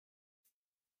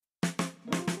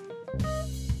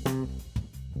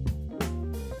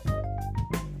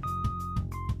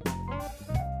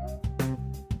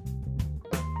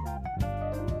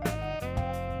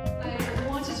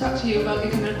talk to you about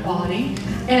income inequality.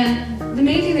 And the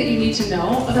main thing that you need to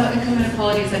know about income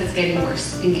inequality is that it's getting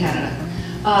worse in Canada.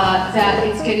 That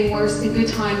it's getting worse in good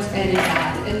times and in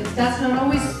bad. And that's not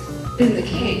always been the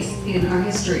case in our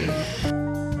history.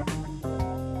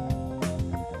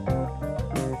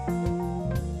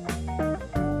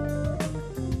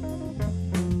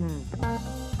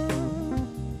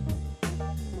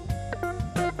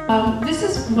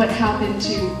 This is what happened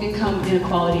to income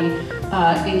inequality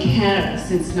in Canada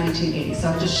since 1980. So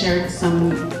I've just shared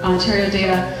some Ontario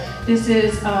data. This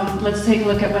is, let's take a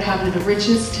look at what happened to the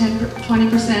richest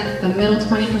 20%, the middle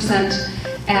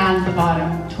 20%, and the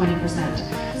bottom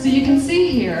 20%. So you can see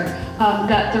here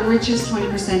that the richest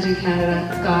 20% in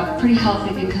Canada got pretty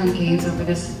healthy income gains over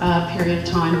this period of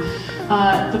time.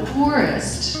 The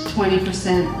poorest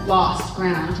 20% lost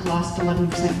ground, lost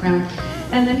 11% ground.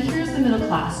 And then here's the middle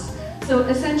class. So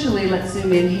essentially, let's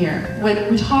zoom in here.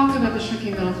 When we talk about the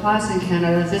shrinking middle class in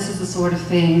Canada, this is the sort of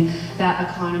thing that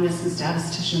economists and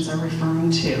statisticians are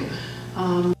referring to.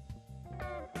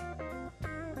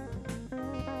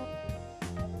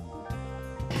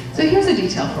 So here's a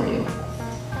detail for you.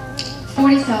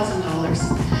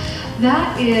 $40,000.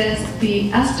 That is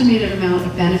the estimated amount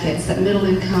of benefits that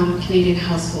middle-income Canadian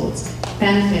households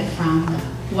benefit from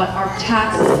what our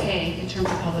taxes pay in terms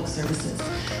of public services.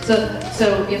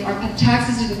 So if our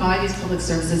taxes didn't buy these public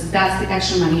services, that's the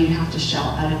extra money you have to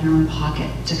shell out of your own pocket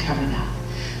to cover that.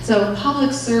 So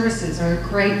public services are a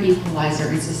great equalizer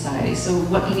in society. So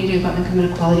what can you do about income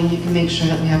inequality? You can make sure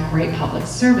that we have great public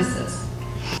services.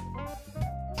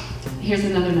 Here's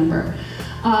another number,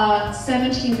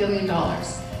 $17 billion.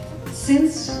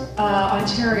 Since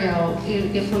Ontario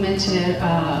implemented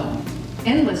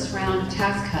endless round of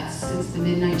tax cuts since the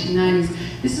mid-1990s,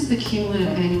 this is the cumulative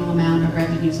annual amount of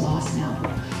revenues lost now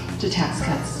to tax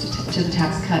cuts, to the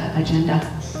tax cut agenda.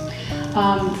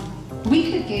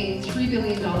 We could gain $3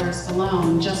 billion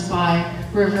alone just by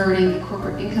reverting the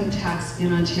corporate income tax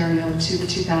in Ontario to the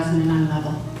 2009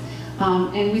 level.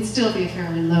 And we'd still be a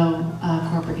fairly low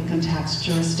corporate income tax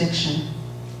jurisdiction.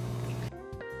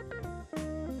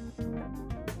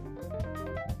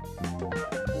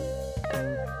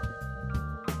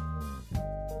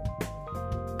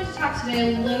 Talk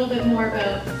today a little bit more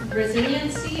about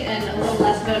resiliency and a little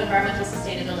less about environmental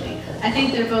sustainability. I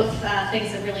think they're both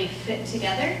things that really fit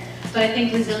together, but I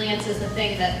think resilience is the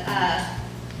thing that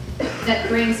that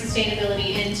brings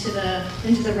sustainability into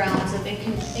the realms of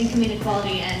income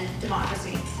inequality and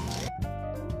democracy.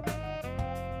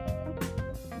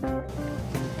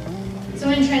 So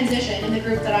in transition, in the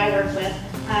group that I work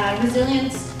with,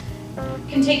 resilience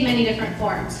can take many different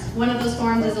forms. One of those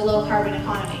forms is a low carbon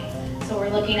economy. So we're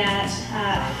looking at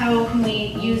how can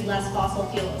we use less fossil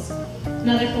fuels.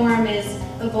 Another form is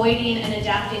avoiding and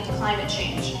adapting to climate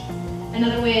change.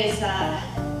 Another way is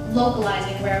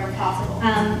localizing wherever possible.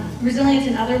 Resilience,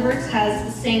 in other words, has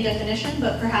the same definition,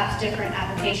 but perhaps different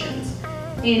applications.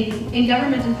 In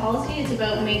government and policy, it's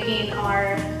about making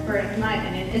our, or in my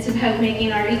opinion, it's about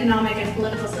making our economic and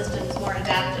political systems more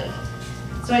adaptive.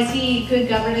 So I see good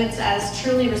governance as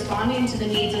truly responding to the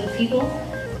needs of the people,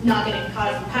 not getting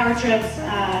caught up in power trips,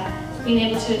 being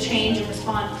able to change and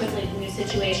respond quickly to new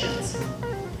situations.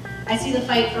 I see the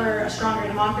fight for a stronger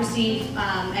democracy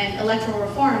and electoral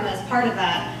reform as part of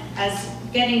that, as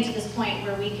getting to this point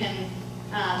where we can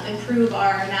improve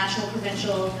our national,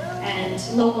 provincial, and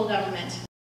local government.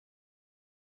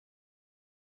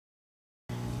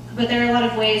 But there are a lot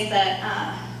of ways that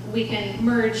we can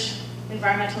merge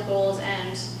environmental goals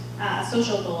and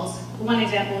social goals. One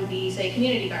example would be, say,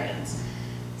 community gardens.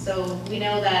 So we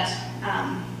know that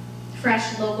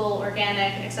fresh, local,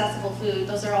 organic, accessible food,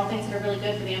 those are all things that are really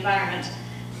good for the environment.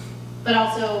 But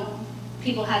also,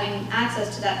 people having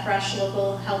access to that fresh,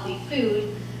 local, healthy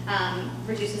food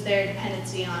reduces their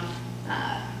dependency on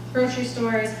grocery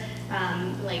stores,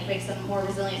 like makes them more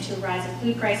resilient to a rise in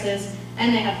food prices,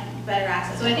 and they have better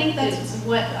access. So I think that's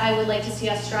what I would like to see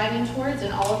us striving towards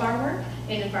in all of our work,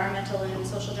 in environmental and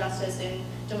social justice, in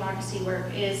democracy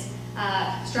work, is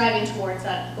striving towards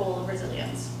that goal of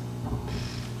resilience.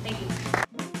 Thank you.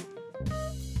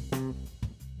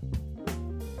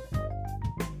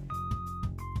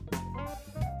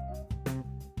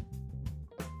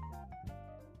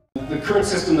 The current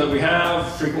system that we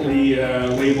have, frequently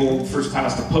labeled first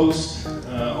past the post,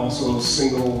 also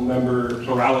single member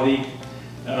plurality,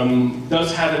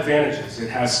 does have advantages. It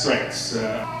has strengths.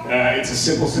 It's a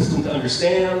simple system to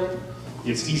understand.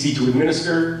 It's easy to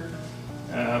administer.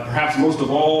 Perhaps most of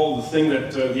all, the thing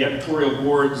that the editorial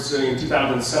boards in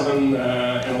 2007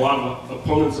 and a lot of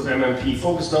opponents of MMP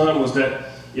focused on was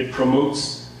that it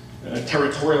promotes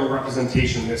territorial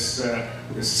representation, this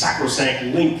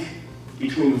sacrosanct link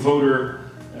between the voter,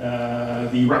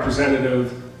 the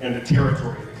representative, and the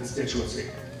territory, the constituency.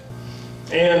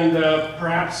 And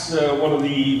perhaps one of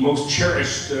the most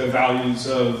cherished values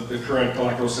of the current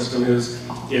electoral system is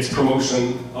its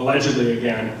promotion, allegedly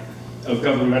again, of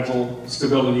governmental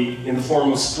stability in the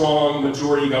form of strong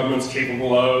majority governments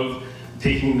capable of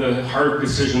taking the hard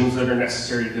decisions that are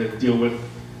necessary to deal with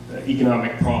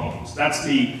economic problems. That's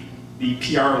the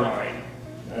PR line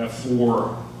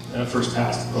for first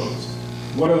past the post.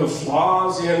 What are the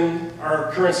flaws in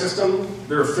our current system?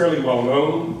 They're fairly well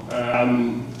known.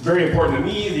 Very important to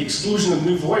me, the exclusion of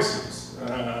new voices,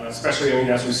 especially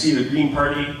as we see the Green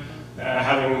Party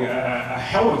having a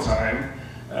hell of a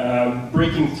time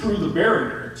breaking through the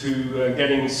barrier to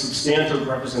getting substantive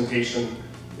representation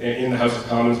in the House of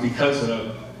Commons because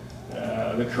of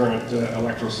the current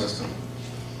electoral system.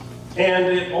 And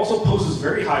it also poses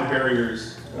very high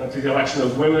barriers to the election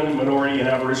of women, minority, and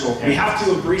Aboriginal candidates. We have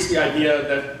to embrace the idea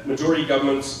that majority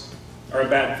governments are a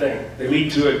bad thing. They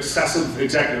lead to excessive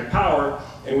executive power,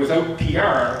 and without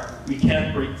PR, we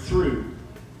can't break through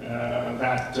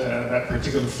that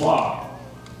particular flaw.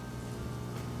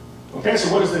 Okay,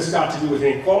 so what has this got to do with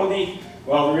inequality?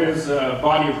 Well, there is a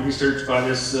body of research by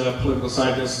this political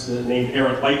scientist named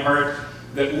Aaron Lightheart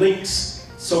that links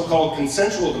so-called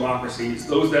consensual democracies,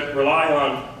 those that rely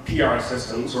on PR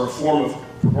systems or a form of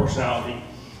proportionality,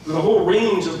 with a whole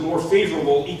range of more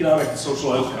favorable economic and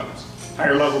social outcomes.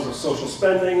 Higher levels of social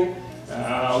spending,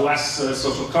 less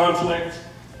social conflict,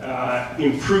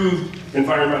 improved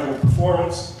environmental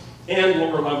performance, and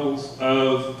lower levels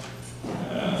of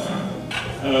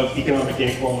economic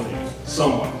inequality,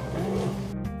 somewhat.